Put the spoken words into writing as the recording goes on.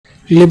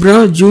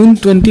Libra जून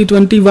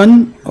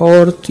 2021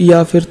 और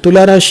या फिर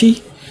तुला राशि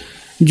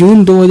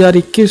जून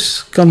 2021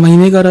 का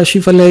महीने का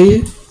राशिफल है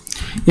ये।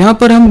 यहाँ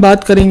पर हम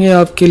बात करेंगे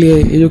आपके लिए,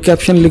 ये जो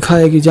कैप्शन लिखा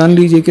है कि जान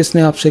लीजिए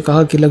किसने आपसे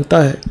कहा कि लगता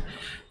है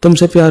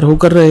तुमसे प्यार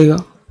होकर रहेगा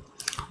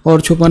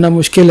और छुपाना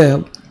मुश्किल है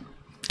अब,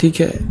 ठीक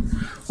है,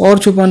 और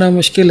छुपाना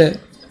मुश्किल है,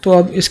 तो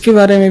अब इसके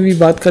बारे में भी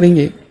बात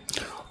करेंगे।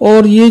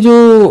 और ये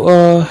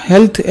जो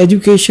health,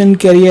 education,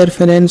 career,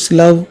 finance,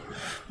 love,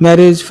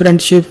 marriage,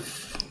 friendship,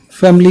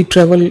 family,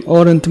 travel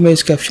और अंत में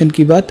इस कैप्शन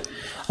की बात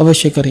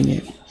अवश्य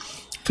करेंगे।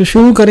 तो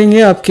शुरू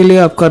करेंगे आपके लिए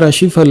आपका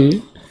राशिफल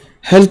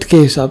हेल्थ के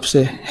हिसाब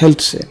से। हेल्थ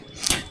से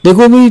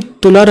देखो भाई,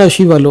 तुला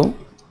राशि वालों,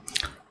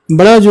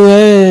 बड़ा जो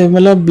है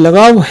मतलब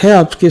लगाव है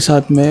आपके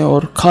साथ में,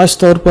 और ख़ास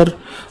तौर पर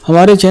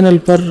हमारे चैनल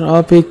पर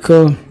आप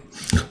एक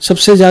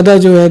सबसे ज़्यादा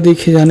जो है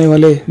देखे जाने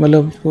वाले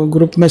मतलब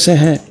ग्रुप में से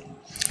हैं।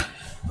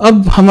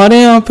 अब हमारे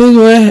यहाँ पे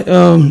जो है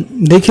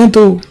देखें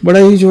तो बड़ा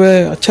ही जो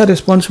है अच्छा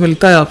रिस्पांस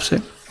मिलता है आपसे।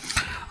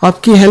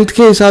 आपकी हेल्थ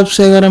के हिसाब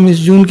से अगर हम इस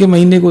जून के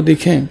महीने को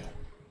देखें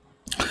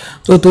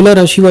तो तुला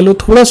राशि वालों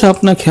थोड़ा सा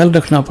अपना ख्याल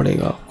रखना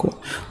पड़ेगा आपको।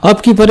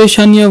 आपकी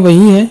परेशानियाँ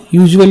वही हैं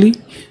यूजुअली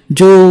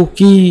जो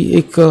कि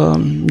एक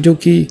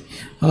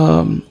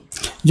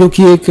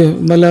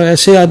मतलब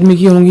ऐसे आदमी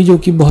की होंगी जो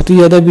कि बहुत ही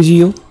ज़्यादा बिजी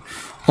हो,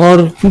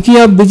 और क्योंकि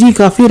आप बिजी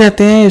काफ़ी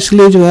रहते हैं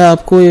इसलिए जो है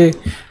आपको ये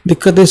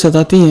दिक्कतें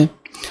सताती हैं,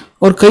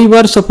 और कई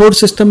बार सपोर्ट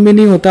सिस्टम भी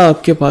नहीं होता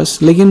आपके पास।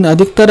 लेकिन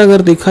अधिकतर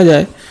अगर देखा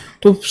जाए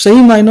तो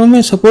सही मायनों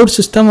में सपोर्ट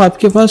सिस्टम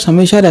आपके पास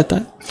हमेशा रहता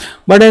है,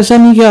 बट ऐसा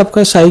नहीं कि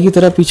आपका साई की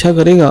तरह पीछा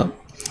करेगा,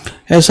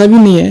 ऐसा भी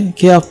नहीं है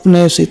कि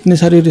आपने इतने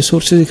सारे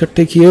रिसोर्सेज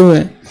इकट्ठे किए हुए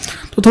हैं।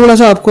 तो थोड़ा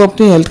सा आपको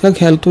अपनी हेल्थ का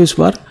ख्याल तो इस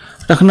बार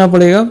रखना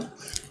पड़ेगा,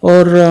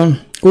 और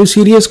कोई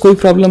सीरियस कोई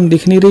प्रॉब्लम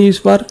दिख नहीं रही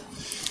इस बार।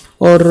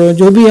 और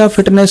जो भी आप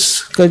फिटनेस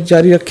का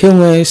जारी रखे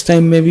हुए हैं इस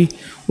टाइम में भी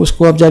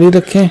उसको आप जारी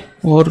रखें,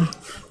 और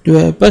जो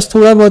है बस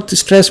थोड़ा बहुत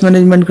स्ट्रेस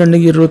मैनेजमेंट करने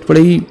की ज़रूरत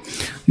पड़ेगी,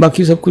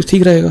 बाकी सब कुछ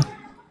ठीक रहेगा।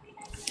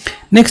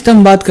 नेक्स्ट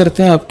हम बात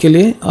करते हैं आपके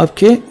लिए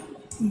आपके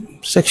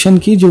सेक्शन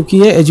की, जो कि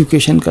है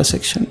एजुकेशन का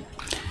सेक्शन।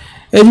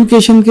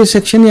 एजुकेशन के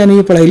सेक्शन यानी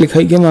ये पढ़ाई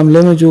लिखाई के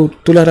मामले में जो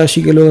तुला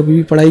राशि के लोग अभी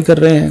भी पढ़ाई कर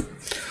रहे हैं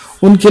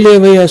उनके लिए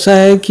वही ऐसा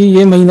है कि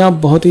ये महीना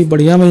बहुत ही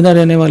बढ़िया महीना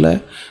रहने वाला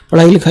है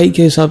पढ़ाई लिखाई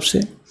के हिसाब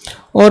से,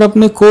 और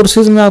अपने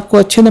कोर्सेज में आपको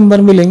अच्छे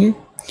नंबर मिलेंगे।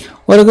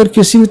 और अगर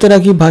किसी भी तरह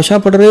की भाषा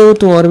पढ़ रहे हो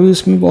तो और भी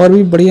इसमें और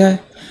भी बढ़िया है,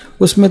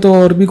 उसमें तो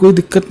और भी कोई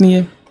दिक्कत नहीं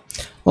है।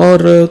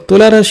 और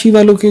तुला राशि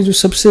वालों के जो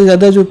सबसे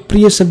ज़्यादा जो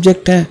प्रिय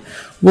सब्जेक्ट हैं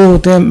वो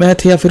होते हैं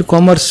मैथ या फिर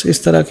कॉमर्स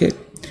इस तरह के,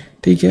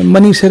 ठीक है,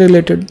 मनी से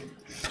रिलेटेड।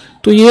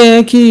 तो ये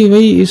है कि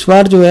भाई इस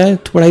बार जो है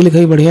पढ़ाई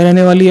लिखाई बढ़िया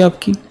रहने वाली है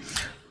आपकी,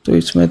 तो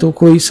इसमें तो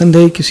कोई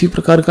संदेह किसी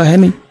प्रकार का है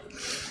नहीं।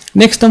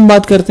 नेक्स्ट हम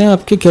बात करते हैं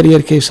आपके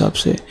करियर के हिसाब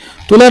से।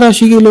 तुला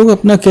राशि के लोग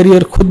अपना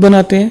करियर खुद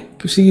बनाते हैं,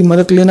 किसी की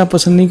मदद लेना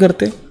पसंद नहीं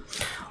करते,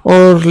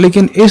 और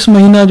लेकिन इस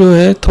महीना जो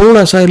है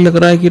थोड़ा सा लग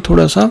रहा है कि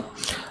थोड़ा सा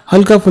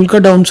हल्का फुल्का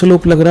डाउन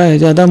स्लोप लग रहा है,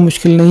 ज़्यादा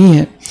मुश्किल नहीं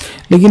है,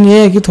 लेकिन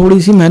यह है कि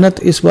थोड़ी सी मेहनत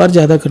इस बार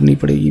ज़्यादा करनी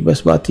पड़ेगी,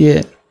 बस बात यह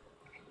है।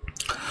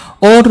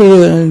 और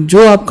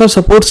जो आपका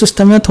सपोर्ट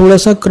सिस्टम है थोड़ा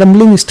सा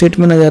क्रम्बलिंग स्टेट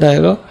में नज़र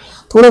आएगा,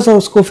 थोड़ा सा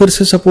उसको फिर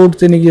से सपोर्ट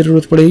देने की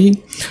ज़रूरत पड़ेगी,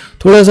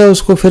 थोड़ा सा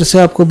उसको फिर से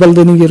आपको बल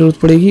देने की ज़रूरत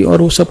पड़ेगी,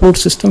 और वो सपोर्ट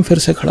सिस्टम फिर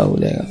से खड़ा हो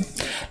जाएगा।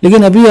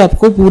 लेकिन अभी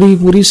आपको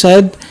पूरी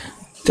शायद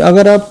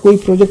अगर आप कोई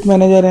प्रोजेक्ट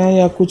मैनेजर हैं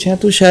या कुछ हैं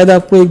तो शायद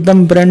आपको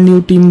एकदम ब्रांड न्यू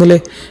टीम मिले,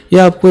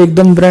 या आपको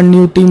एकदम ब्रांड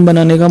न्यू टीम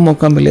बनाने का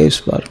मौका मिले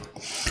इस बार।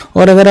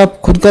 और अगर आप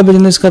खुद का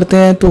बिजनेस करते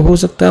हैं तो हो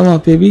सकता है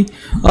वहाँ पे भी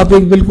आप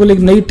बिल्कुल एक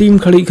नई टीम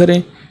खड़ी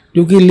करें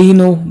जो कि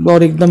लीन हो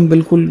और एकदम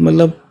बिल्कुल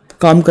मतलब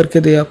काम करके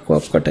दे आपको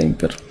आपका टाइम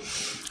पर।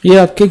 ये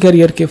आपके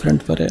करियर के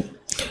फ्रंट पर है।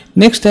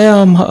 नेक्स्ट है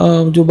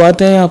हम जो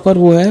बात है यहाँ पर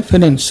वो है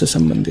फाइनेंस से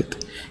संबंधित,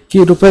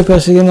 कि रुपए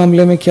पैसे के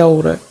मामले में क्या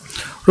हो रहा है।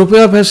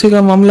 रुपया पैसे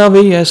का मामला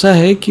भाई ऐसा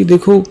है कि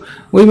देखो,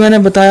 वही मैंने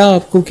बताया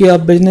आपको कि आप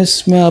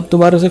बिजनेस में आप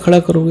दोबारा से खड़ा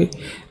करोगे,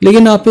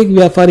 लेकिन आप एक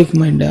व्यापारिक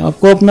माइंड है,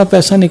 आपको अपना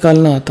पैसा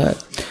निकालना आता है।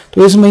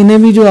 तो इस महीने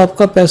भी जो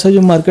आपका पैसा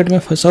जो मार्केट में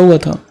फंसा हुआ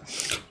था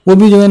वो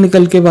भी जो है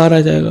निकल के बाहर आ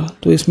जाएगा,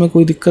 तो इसमें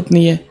कोई दिक्कत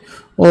नहीं है।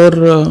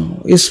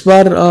 और इस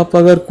बार आप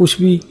अगर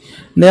कुछ भी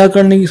नया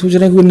करने की सोच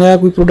रहे हैं,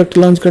 कोई प्रोडक्ट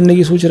लॉन्च करने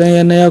की सोच रहे हैं,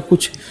 या नया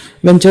कुछ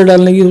वेंचर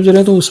डालने की सोच रहे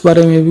हैं, तो उस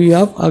बारे में भी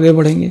आप आगे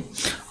बढ़ेंगे।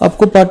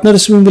 आपको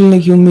पार्टनर्स भी मिलने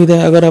की उम्मीद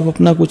है अगर आप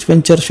अपना कुछ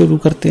वेंचर शुरू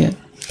करते हैं।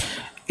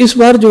 इस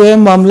बार जो है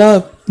मामला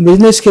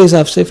बिजनेस के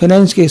हिसाब से,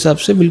 फाइनेंस के हिसाब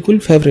से बिल्कुल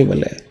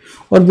फेवरेबल है,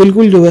 और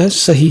बिल्कुल जो है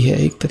सही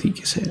है एक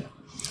तरीके से।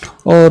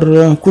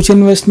 और कुछ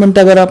इन्वेस्टमेंट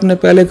अगर आपने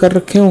पहले कर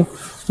रखे हो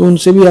तो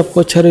उनसे भी आपको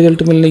अच्छा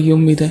रिजल्ट मिलने की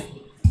उम्मीद है।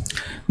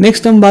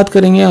 नेक्स्ट हम बात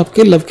करेंगे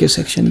आपके लव के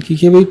सेक्शन की,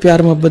 कि भाई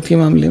प्यार मोहब्बत के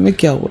मामले में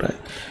क्या हो रहा है।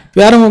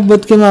 प्यार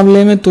मोहब्बत के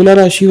मामले में तुला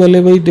राशि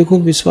वाले भाई देखो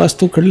विश्वास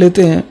तो कर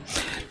लेते हैं,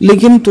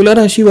 लेकिन तुला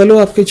राशि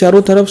वालों आपके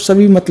चारों तरफ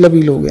सभी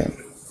मतलबी लोग हैं।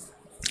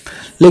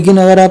 लेकिन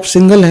अगर आप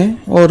सिंगल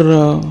हैं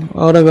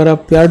और अगर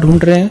आप प्यार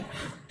ढूंढ रहे हैं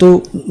तो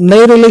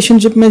नए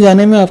रिलेशनशिप में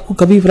जाने में आपको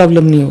कभी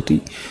प्रॉब्लम नहीं होती।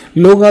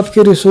 लोग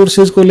आपके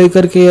रिसोर्सेज को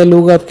लेकर के या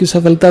लोग आपकी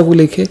सफलता को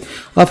लेके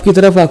आपकी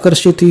तरफ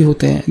आकर्षित ही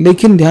होते हैं।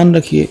 लेकिन ध्यान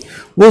रखिए,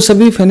 वो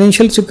सभी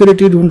फाइनेंशियल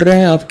सिक्योरिटी ढूंढ रहे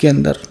हैं आपके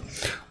अंदर,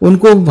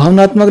 उनको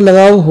भावनात्मक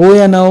लगाव हो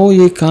या ना हो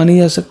ये कहा नहीं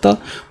जा सकता,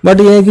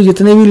 बट यह है कि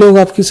जितने भी लोग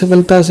आपकी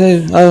सफलता से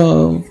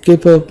के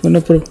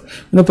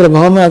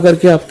प्रभाव में आकर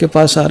के आपके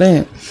पास आ रहे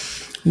हैं,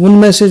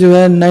 उनमें से जो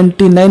है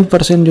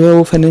 99% जो है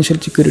वो फाइनेंशियल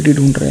सिक्योरिटी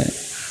ढूंढ रहे हैं,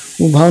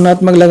 वो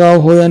भावनात्मक लगाव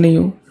हो या नहीं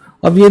हो।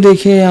 अब ये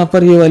देखिए यहाँ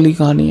पर ये वाली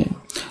कहानी है।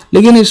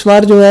 लेकिन इस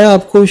बार जो है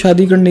आपको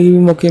शादी करने के भी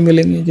मौके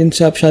मिलेंगे,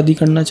 जिनसे आप शादी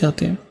करना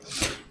चाहते हैं,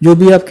 जो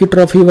भी आपकी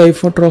ट्रॉफी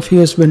वाइफ हो, ट्रॉफी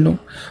हस्बैंड हो,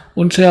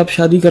 उनसे आप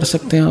शादी कर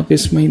सकते हैं आप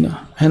इस महीना,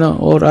 है ना,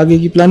 और आगे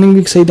की प्लानिंग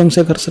भी सही ढंग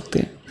से कर सकते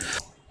हैं।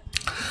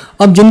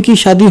 अब जिनकी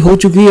शादी हो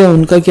चुकी है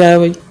उनका क्या है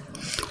भाई,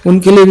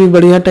 उनके लिए भी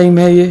बढ़िया टाइम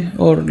है ये,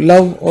 और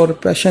लव और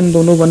पैशन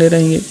दोनों बने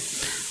रहेंगे।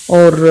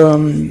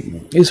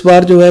 और इस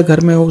बार जो है घर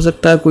में हो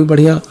सकता है कोई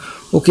बढ़िया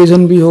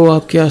ओकेज़न भी हो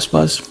आपके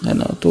आसपास, है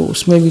ना, तो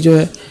उसमें भी जो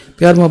है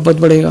प्यार मोहब्बत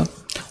बढ़ेगा।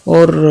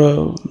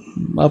 और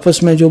आपस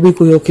में जो भी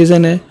कोई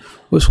ओकेज़न है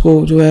उसको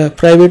जो है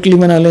प्राइवेटली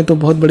मना लें तो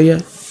बहुत बढ़िया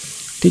है,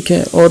 ठीक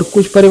है। और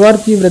कुछ परिवार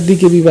की वृद्धि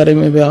के भी बारे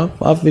में भी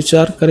आप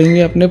विचार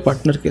करेंगे अपने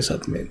पार्टनर के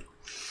साथ में।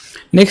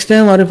 नेक्स्ट है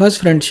हमारे पास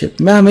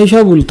फ्रेंडशिप। मैं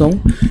हमेशा बोलता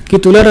हूँ कि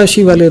तुला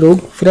राशि वाले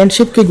लोग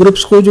फ्रेंडशिप के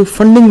ग्रुप्स को जो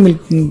फंडिंग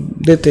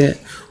देते हैं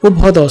वो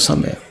बहुत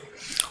औसम है।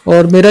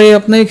 और मेरा ये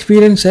अपना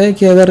एक्सपीरियंस है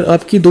कि अगर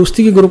आपकी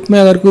दोस्ती के ग्रुप में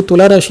अगर कोई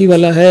तुला राशि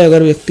वाला है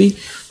अगर व्यक्ति,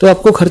 तो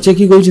आपको खर्चे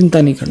की कोई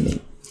चिंता नहीं करनी,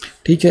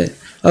 ठीक है।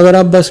 अगर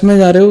आप बस में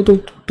जा रहे हो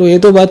तो ये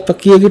तो बात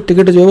पक्की है कि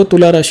टिकट जो है वो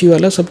तुला राशि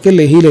वाला सबके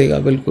ले ही लेगा,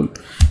 बिल्कुल,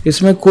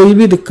 इसमें कोई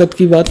भी दिक्कत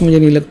की बात मुझे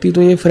नहीं लगती।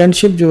 तो ये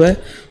फ्रेंडशिप जो है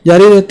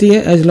जारी रहती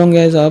है एज लॉन्ग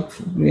एज आप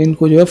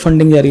इनको जो है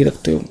फंडिंग जारी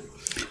रखते हो,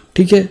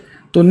 ठीक है।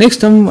 तो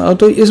नेक्स्ट हम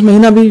तो इस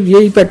महीना भी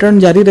यही पैटर्न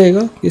जारी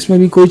रहेगा, इसमें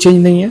भी कोई चेंज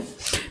नहीं है।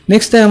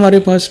 नेक्स्ट है हमारे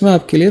पास में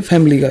आपके लिए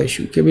फैमिली का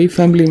इशू, कि भाई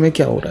फैमिली में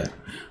क्या हो रहा है,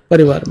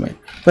 परिवार में।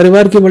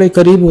 परिवार के बड़े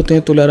करीब होते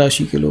हैं तुला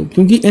राशि के लोग,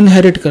 क्योंकि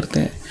इनहेरिट करते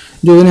हैं।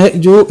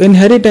 जो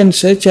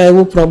इनहेरिटेंस है, चाहे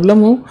वो प्रॉब्लम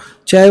हो,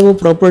 चाहे वो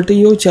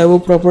प्रॉपर्टी हो, चाहे वो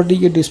प्रॉपर्टी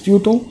के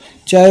डिस्प्यूट हो,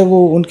 चाहे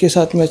वो उनके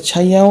साथ में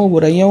अच्छाइयाँ हो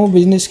बुराइयाँ हो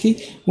बिजनेस की,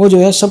 वो जो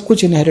है सब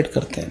कुछ इनहेरिट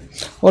करते हैं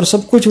और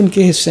सब कुछ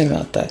उनके हिस्से में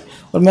आता है।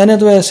 और मैंने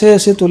तो ऐसे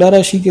ऐसे तुला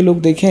राशि के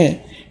लोग देखे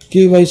हैं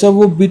कि भाई साहब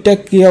वो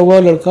बीटेक किया हुआ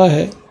लड़का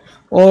है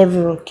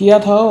और किया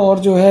था, और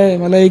जो है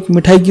मतलब एक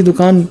मिठाई की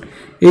दुकान,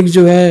 एक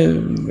जो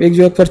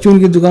है परचून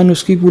की दुकान,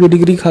 उसकी पूरी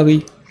डिग्री खा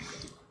गई,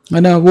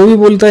 है ना। वो भी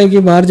बोलता है कि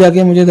बाहर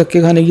जाके मुझे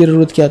धक्के खाने की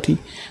ज़रूरत क्या थी,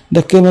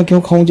 धक्के मैं क्यों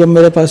खाऊं जब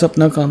मेरे पास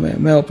अपना काम है,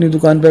 मैं अपनी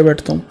दुकान पर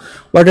बैठता हूँ।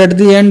 बट एट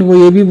दी एंड वो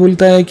ये भी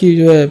बोलता है कि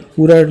जो है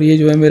पूरा ये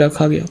जो है मेरा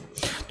खा गया।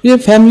 तो ये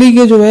फैमिली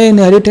के जो है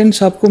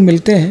इनहेरिटेंस आपको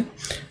मिलते हैं,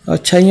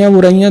 अच्छाइयाँ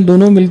बुराइयाँ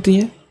दोनों मिलती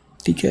हैं,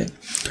 ठीक है।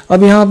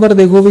 अब यहाँ पर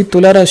देखो भाई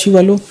तुला राशि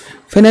वालों,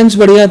 फाइनेंस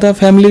बढ़िया था,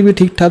 फैमिली भी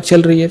ठीक ठाक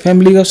चल रही है,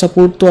 फैमिली का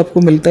सपोर्ट तो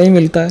आपको मिलता ही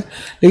मिलता है,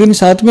 लेकिन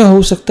साथ में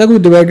हो सकता है कोई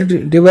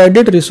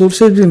डिवाइडेड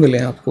रिसोर्सेज भी मिले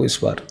आपको इस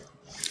बार।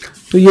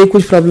 तो ये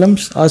कुछ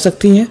प्रॉब्लम्स आ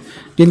सकती हैं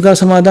जिनका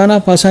समाधान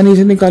आप आसानी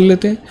से निकाल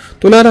लेते हैं।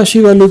 तुला राशि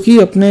वालों की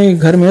अपने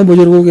घर में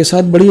बुजुर्गों के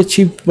साथ बड़ी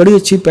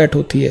अच्छी पैठ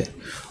होती है,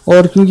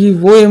 और क्योंकि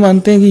वो ये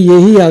मानते हैं कि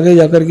यही आगे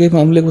जाकर के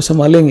मामले को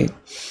संभालेंगे।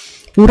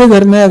 पूरे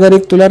घर में अगर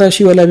एक तुला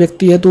राशि वाला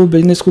व्यक्ति है तो वो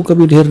बिजनेस को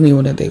कभी ढेर नहीं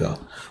होने देगा,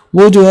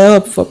 वो जो है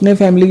अपने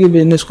फैमिली के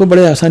बिजनेस को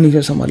बड़े आसानी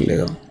से संभाल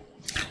लेगा।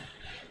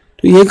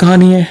 तो ये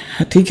कहानी है,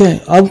 ठीक है।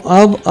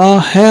 अब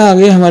है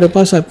आगे हमारे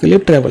पास आपके लिए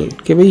ट्रैवल,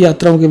 कि भाई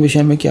यात्राओं के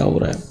विषय में क्या हो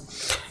रहा है।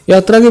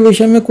 यात्रा के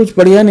विषय में कुछ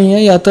बढ़िया नहीं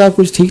है, यात्रा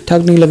कुछ ठीक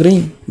ठाक नहीं लग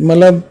रही,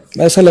 मतलब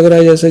ऐसा लग रहा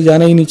है जैसे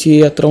जाना ही नहीं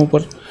चाहिए यात्राओं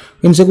पर,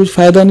 इनसे कुछ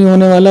फ़ायदा नहीं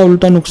होने वाला,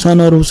 उल्टा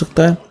नुकसान और हो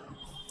सकता है।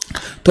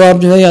 तो आप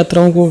जो है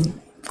यात्राओं को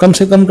कम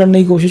से कम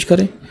करने की कोशिश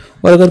करें,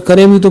 और अगर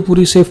करें भी तो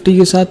पूरी सेफ्टी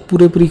के साथ,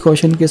 पूरे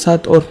प्रिकॉशन के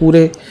साथ, और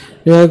पूरे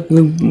जो है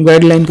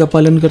गाइडलाइन का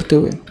पालन करते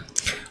हुए।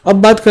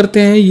 अब बात करते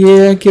हैं ये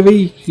है कि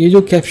भाई ये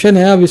जो कैप्शन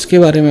है, अब इसके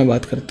बारे में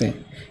बात करते हैं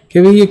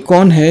कि भाई ये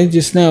कौन है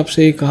जिसने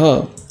आपसे ये कहा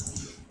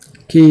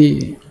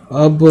कि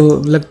अब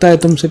लगता है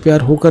तुमसे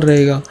प्यार होकर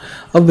रहेगा।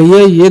 अब भैया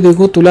ये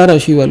देखो तुला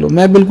राशि वालों,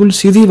 मैं बिल्कुल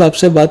सीधी बात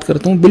से बात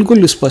करता हूँ,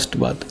 बिल्कुल स्पष्ट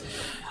बात।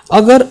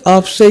 अगर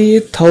आपसे ये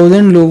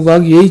 1000 लोग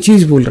बाग यही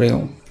चीज़ बोल रहे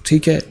हो,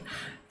 ठीक है,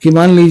 कि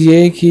मान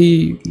लीजिए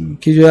कि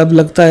जो अब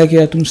लगता है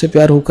कि तुमसे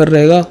प्यार होकर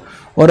रहेगा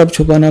और अब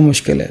छुपाना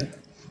मुश्किल है,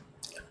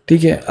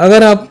 ठीक है।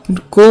 अगर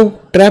आपको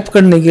ट्रैप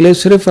करने के लिए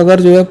सिर्फ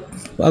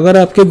अगर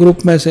आपके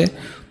ग्रुप में से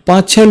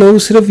 5-6 लोग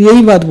सिर्फ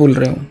यही बात बोल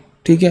रहे हो,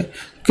 ठीक है,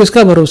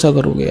 किसका भरोसा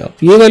करोगे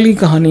आप। ये वाली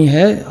कहानी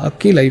है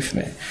आपकी लाइफ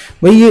में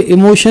भाई। ये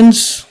इमोशंस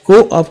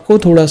को आपको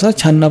थोड़ा सा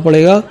छानना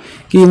पड़ेगा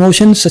कि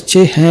इमोशंस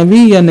सच्चे हैं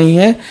भी या नहीं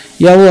है,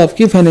 या वो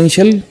आपकी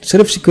फाइनेंशियल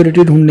सिर्फ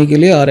सिक्योरिटी ढूंढने के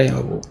लिए आ रहे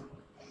हैं वो,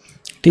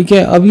 ठीक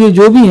है। अब ये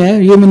जो भी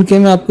हैं, ये मिलके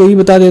मैं आपको ही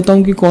बता देता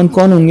हूँ कि कौन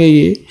कौन होंगे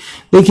ये।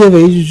 देखिए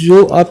भाई,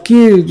 जो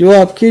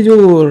आपकी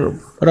जो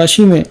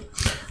राशि में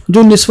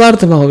जो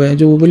निस्वार्थ भाव है,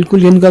 जो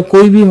बिल्कुल जिनका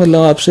कोई भी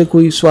मतलब आपसे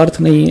कोई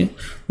स्वार्थ नहीं है,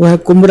 वो है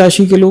कुंभ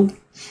राशि के लोग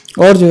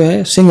और जो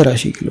है सिंह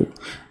राशि के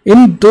लोग।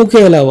 इन दो के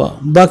अलावा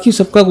बाकी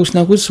सबका कुछ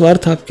ना कुछ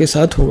स्वार्थ आपके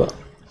साथ होगा,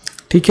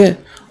 ठीक है।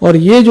 और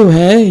ये जो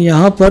है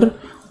यहाँ पर,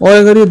 और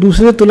अगर ये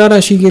दूसरे तुला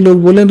राशि के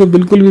लोग बोलें तो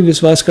बिल्कुल भी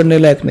विश्वास करने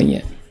लायक नहीं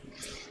है,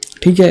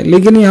 ठीक है।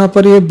 लेकिन यहाँ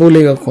पर ये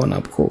बोलेगा कौन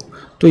आपको,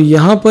 तो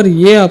यहाँ पर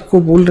ये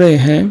आपको बोल रहे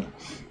हैं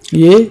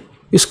ये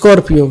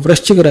स्कॉर्पियो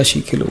वृश्चिक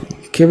राशि के लोग,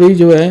 कि भाई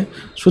जो है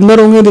सुंदर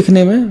होंगे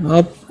दिखने में,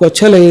 आपको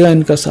अच्छा लगेगा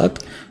इनका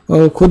साथ,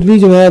 और खुद भी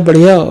जो है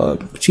बढ़िया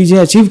चीज़ें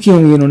अचीव की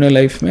होंगी इन्होंने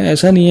लाइफ में।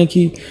 ऐसा नहीं है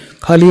कि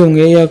खाली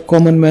होंगे या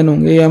कॉमन मैन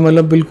होंगे या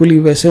मतलब बिल्कुल ही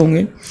वैसे होंगे,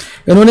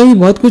 इन्होंने भी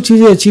बहुत कुछ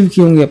चीज़ें अचीव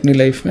की होंगी अपनी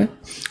लाइफ में,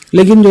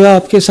 लेकिन जो है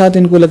आपके साथ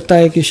इनको लगता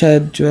है कि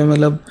शायद जो है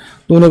मतलब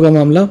दोनों का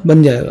मामला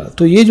बन जाएगा।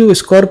 तो ये जो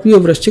स्कॉर्पियो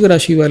वृश्चिक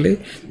राशि वाले,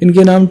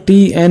 इनके नाम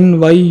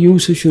TNYU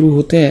से शुरू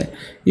होते हैं,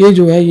 ये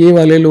जो है ये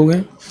वाले लोग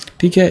हैं,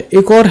 ठीक है।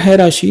 एक और है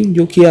राशि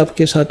जो कि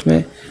आपके साथ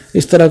में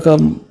इस तरह का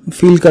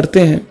फील करते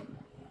हैं,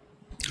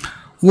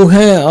 वो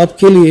है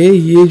आपके लिए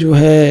ये जो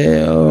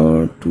है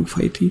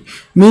 25 थी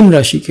मीन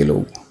राशि के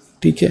लोग,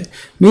 ठीक है।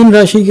 मीन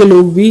राशि के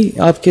लोग भी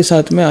आपके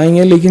साथ में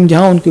आएंगे, लेकिन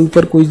जहाँ उनके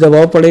ऊपर कोई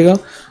दबाव पड़ेगा,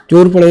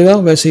 जोर पड़ेगा,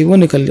 वैसे ही वो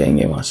निकल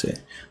जाएंगे वहाँ से।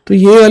 तो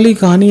ये वाली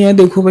कहानी है।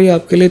 देखो भाई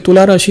आपके लिए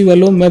तुला राशि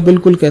वालों, मैं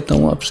बिल्कुल कहता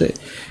हूँ आपसे,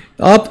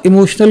 आप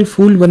इमोशनल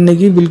फूल बनने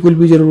की बिल्कुल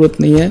भी ज़रूरत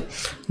नहीं है।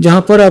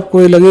 जहाँ पर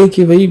आपको ये लगे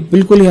कि भाई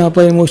बिल्कुल यहाँ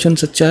पर इमोशन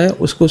सच्चा है,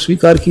 उसको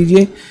स्वीकार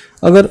कीजिए।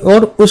 अगर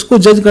और उसको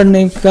जज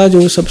करने का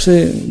जो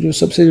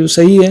सबसे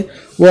सही है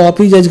वो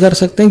आप ही जज कर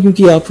सकते हैं,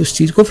 क्योंकि आप उस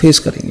चीज़ को फेस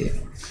करेंगे,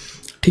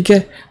 ठीक है।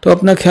 तो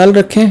अपना ख्याल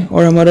रखें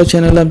और हमारा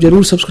चैनल आप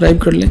ज़रूर सब्सक्राइब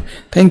कर लें।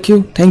 Thank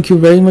you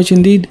very much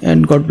Indeed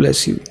and God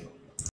bless you.